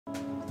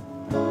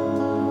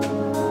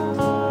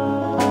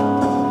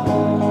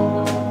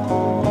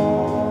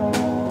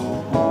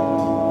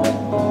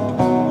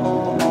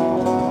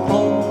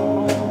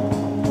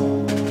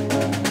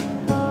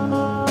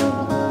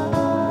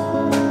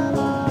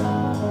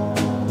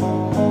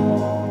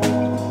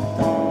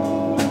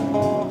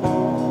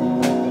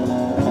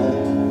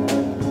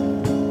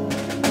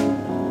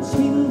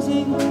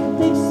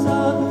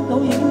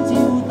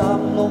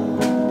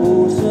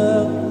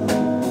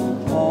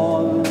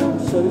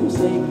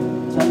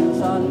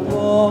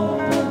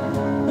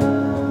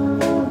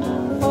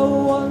浮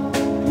雲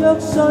若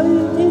水，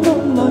天空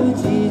裡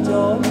自在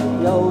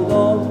遊蕩，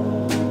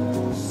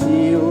笑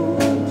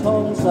蒼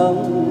生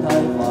太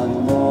繁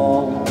忙。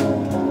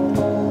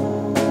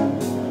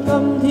今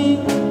天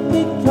的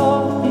他，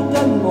竟跟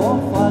我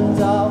泛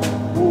舟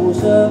湖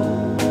上，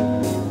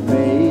美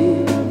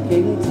景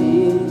仔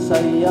細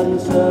欣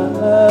賞。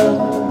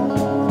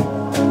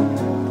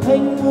平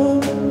湖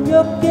若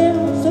鏡，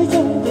水中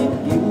的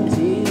影子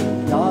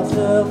也雙，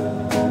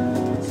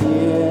這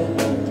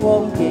光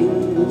景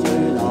最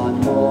難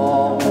忘。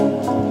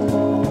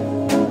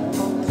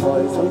在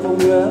水中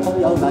央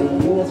有麗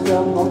影一雙，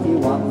仿似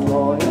畫在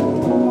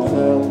湖上。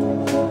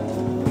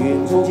願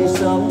終此生，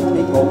你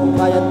共他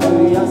一對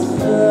一雙。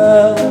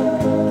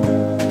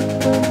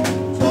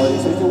在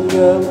水中央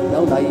有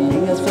麗影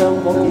一雙，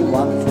仿似畫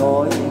在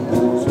湖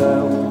上。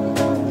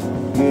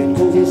願終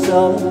此生，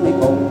你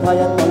共他一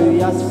對一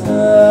雙。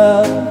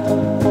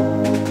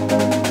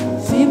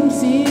閃閃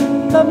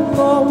金光，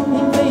輕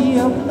飛躍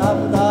淡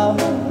淡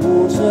湖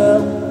上。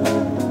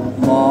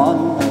晚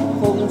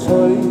風吹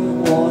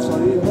過水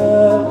鄉，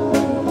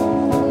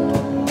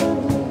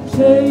斜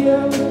陽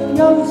又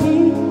似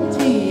胭脂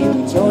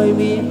在面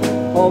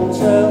龐上，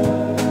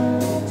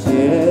這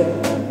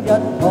一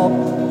刻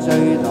最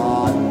難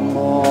忘。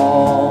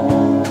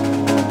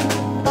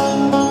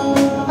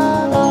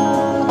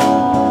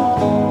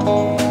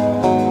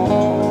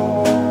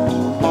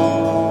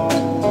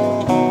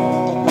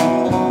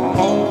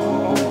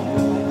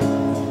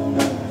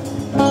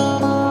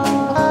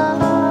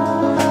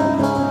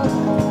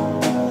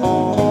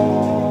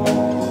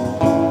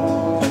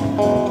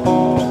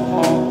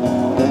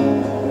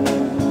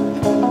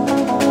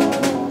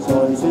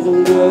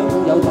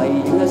有麗影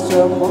一雙，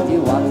仿似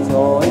畫在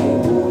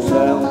湖上。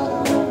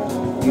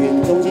願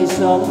終此生，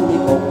你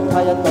共他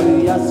一對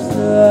一雙。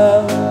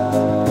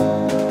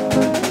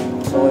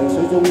在水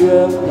中央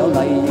有麗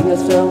影一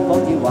雙，仿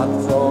似畫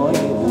在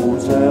湖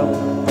上。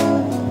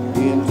願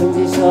終此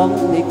生，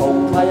你共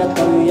他一對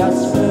一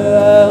雙。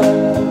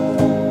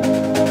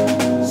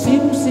閃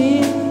閃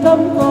金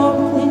光，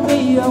輕飛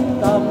躍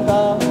淡淡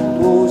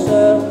湖上。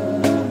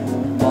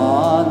晚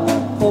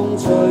風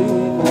吹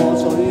過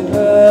水鄉。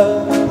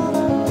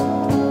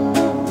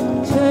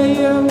斜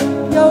陽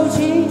又似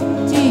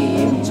胭脂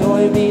在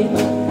面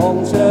龐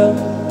上，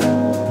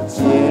這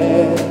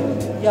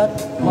一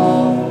刻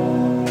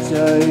最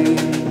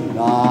難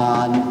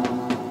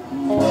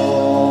忘。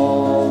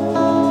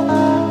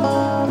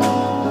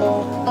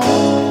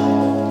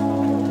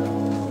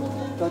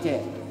多謝。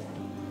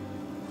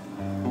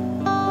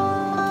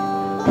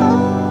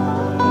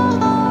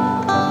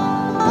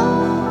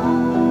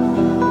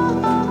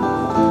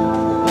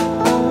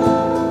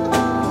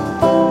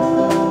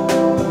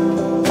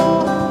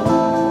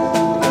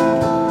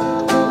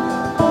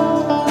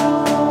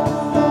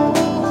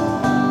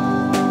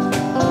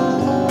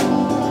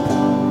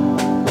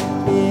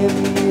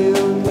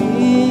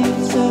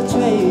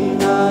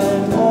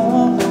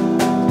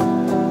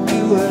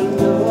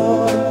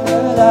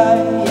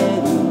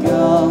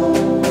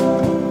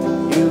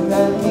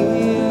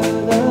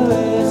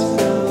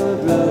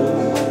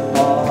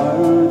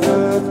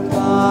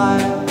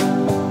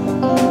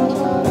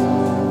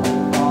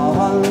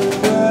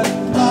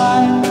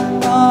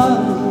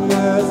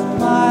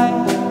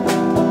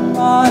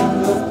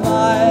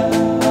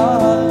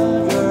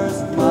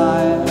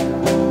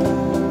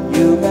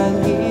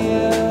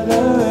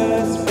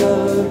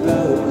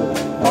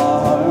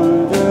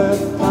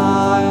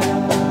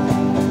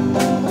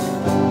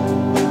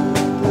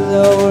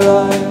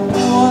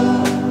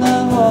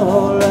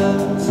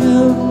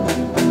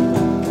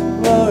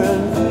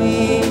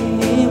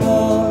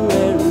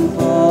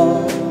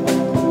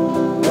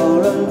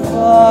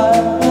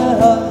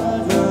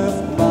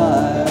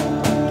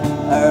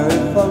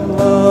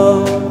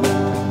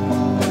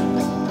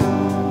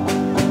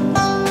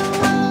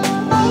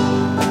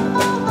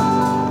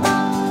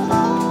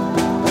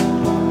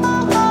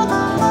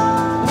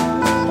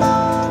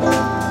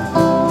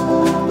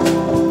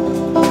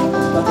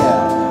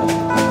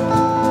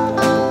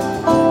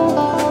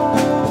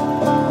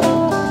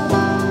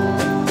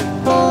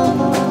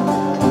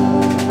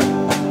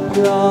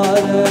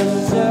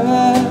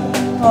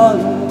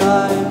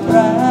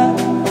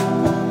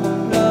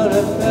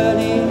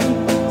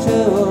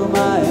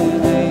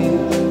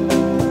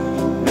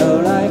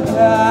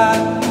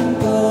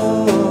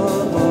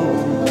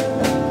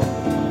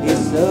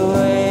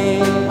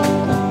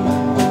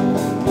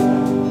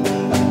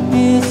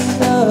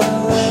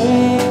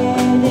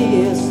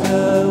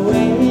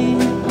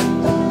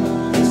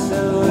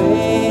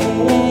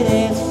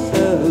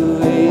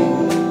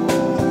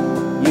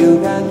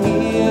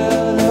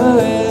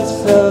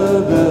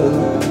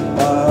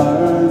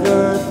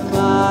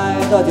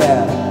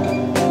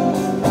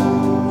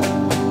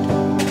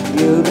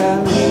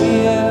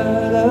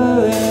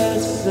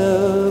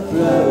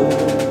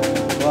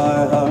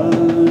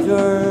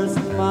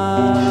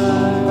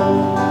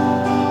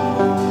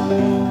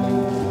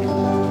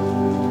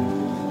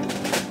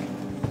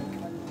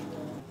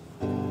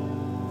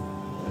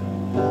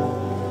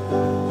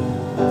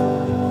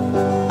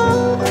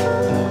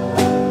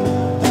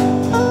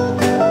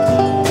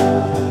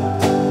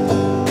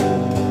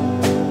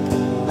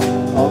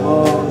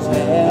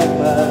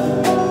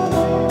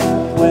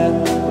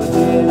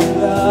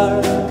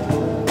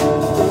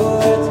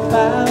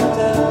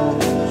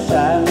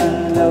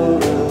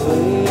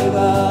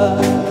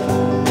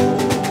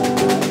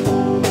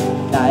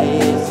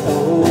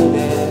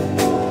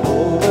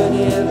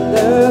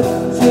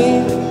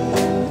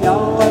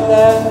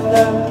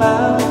the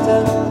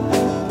mountain,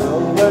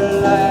 over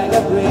like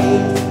a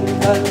breeze,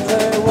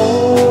 country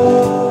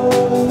road,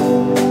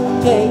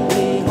 take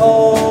me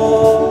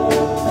home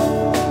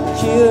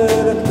to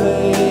the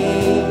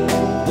place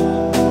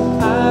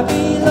I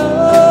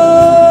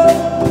belong.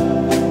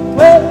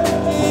 With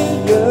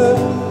you,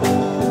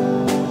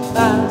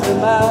 mountain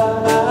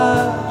mama,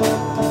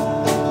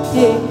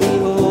 take me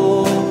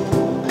home,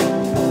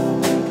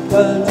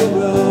 country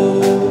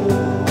road.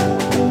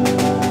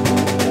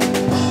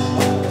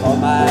 On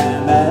my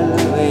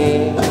memory,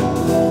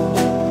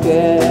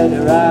 get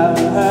around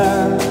her,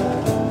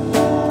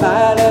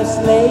 mightiest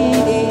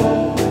lady,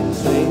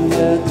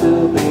 stranger to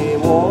be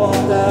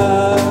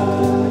water.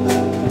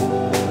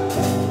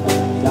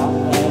 Young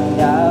and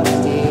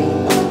dusty,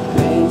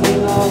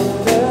 painting on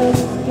the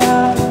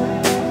sky,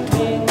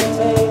 in the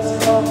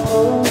taste of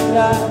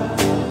moonshine,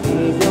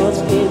 eagles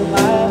in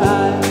my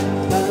eye,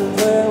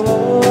 country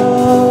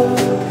road,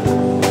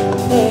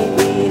 take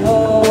me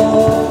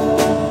home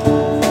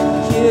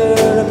to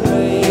the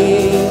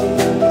place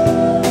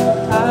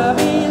I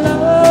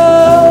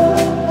belong.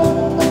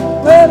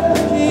 With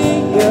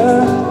you,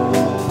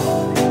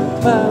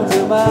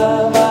 mountain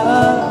mama,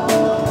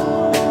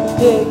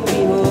 take me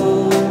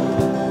home,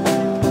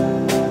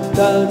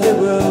 country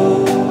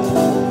road.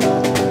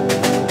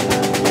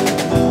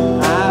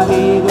 I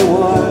hear the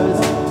words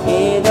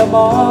in the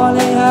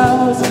morning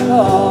house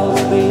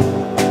calls me.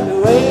 The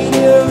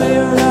radio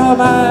will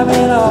remind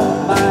me of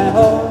my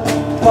home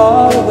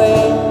far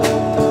away.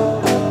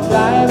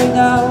 Driving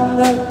down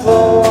the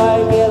road, I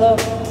get up,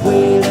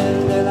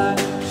 feeling that I'm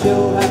so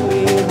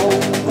happy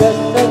home.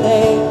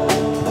 Yesterday,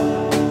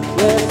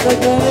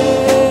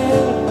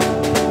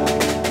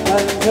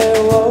 country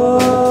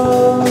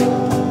road,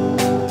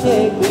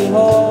 take me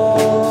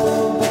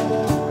home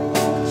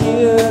to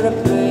the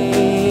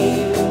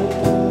place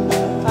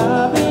I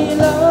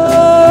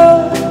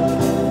belong.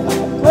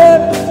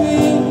 With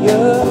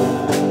you,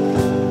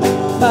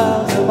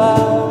 mountain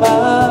mama,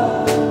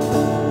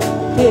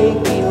 take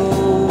me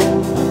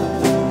home,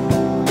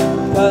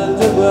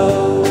 country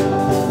road,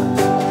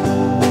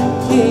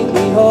 take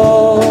me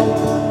home,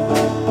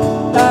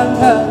 down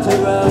country